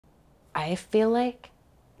I feel like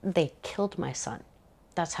they killed my son.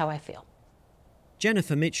 That's how I feel.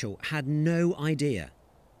 Jennifer Mitchell had no idea.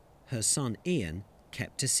 Her son Ian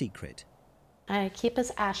kept a secret. I keep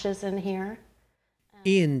his ashes in here.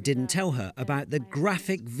 Ian didn't tell her about the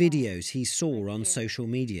graphic videos he saw on social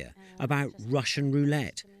media about Russian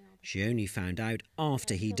roulette. She only found out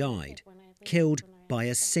after he died, killed by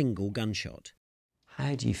a single gunshot.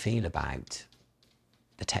 How do you feel about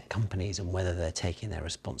the tech companies and whether they're taking their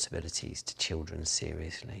responsibilities to children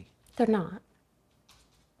seriously? They're not.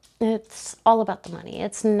 It's all about the money.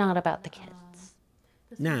 It's not about the kids.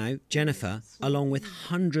 Now, Jennifer, along with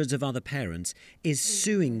hundreds of other parents, is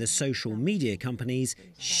suing the social media companies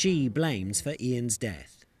she blames for Ian's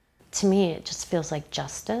death. To me, it just feels like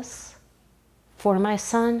justice for my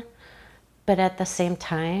son, but at the same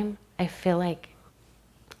time, I feel like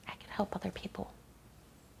I could help other people.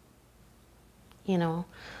 You know,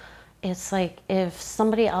 it's like if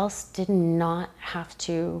somebody else did not have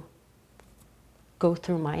to go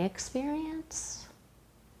through my experience,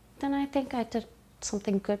 then I think I did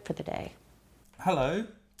something good for the day. Hello,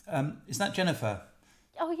 is that Jennifer?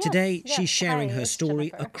 Oh, yes, Today, yes. she's sharing Hi, her it's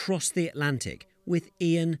story Jennifer. across the Atlantic with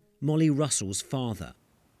Ian, Molly Russell's father.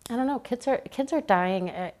 I don't know, kids are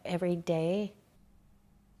dying every day.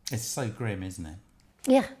 It's so grim, isn't it?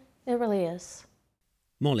 Yeah, it really is.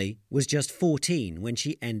 Molly was just 14 when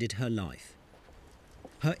she ended her life.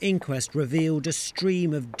 Her inquest revealed a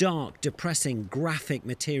stream of dark, depressing, graphic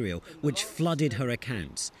material which flooded her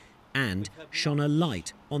accounts and shone a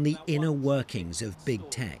light on the inner workings of big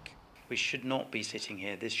tech. We should not be sitting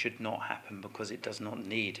here. This should not happen because it does not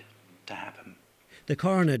need to happen. The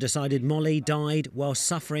coroner decided Molly died while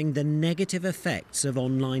suffering the negative effects of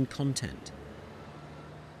online content.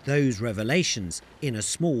 Those revelations in a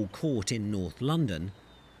small court in North London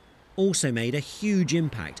also made a huge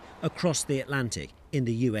impact across the Atlantic in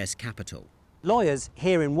the US capital. Lawyers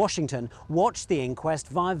here in Washington watched the inquest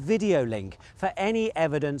via video link for any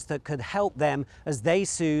evidence that could help them as they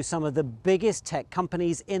sue some of the biggest tech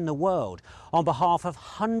companies in the world on behalf of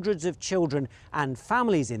hundreds of children and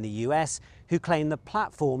families in the US who claim the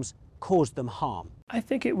platforms caused them harm. I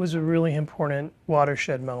think it was a really important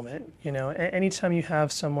watershed moment. You know, anytime you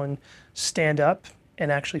have someone stand up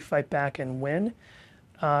and actually fight back and win,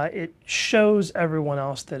 it shows everyone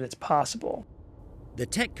else that it's possible. The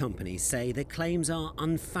tech companies say the claims are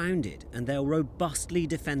unfounded and they'll robustly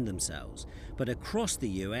defend themselves. But across the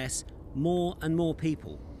US, more and more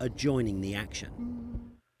people are joining the action.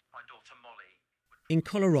 In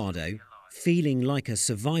Colorado, feeling like a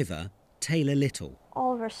survivor, Taylor Little.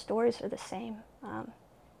 All of our stories are the same.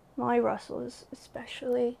 Molly Russell is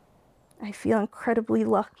especially. I feel incredibly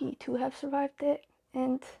lucky to have survived it,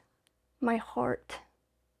 and my heart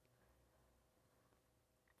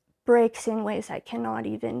breaks in ways I cannot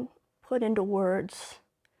even put into words.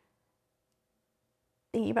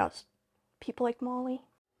 Thinking about people like Molly.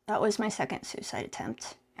 That was my second suicide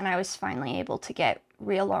attempt, and I was finally able to get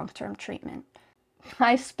real long-term treatment.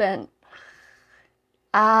 I spent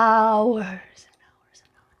hours and hours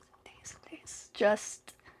and hours and days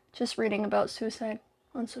just reading about suicide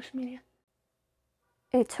on social media.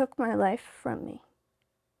 It took my life from me.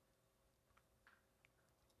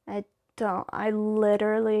 I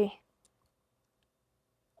literally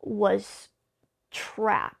was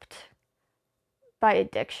trapped by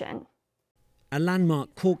addiction. A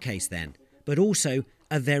landmark court case then, but also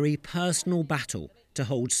a very personal battle to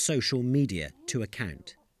hold social media to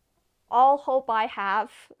account. All hope I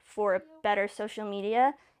have for a better social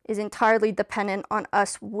media is entirely dependent on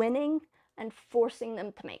us winning and forcing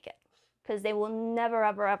them to make it, because they will never,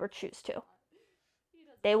 ever, ever choose to.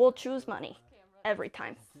 They will choose money every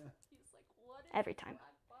time. Every time.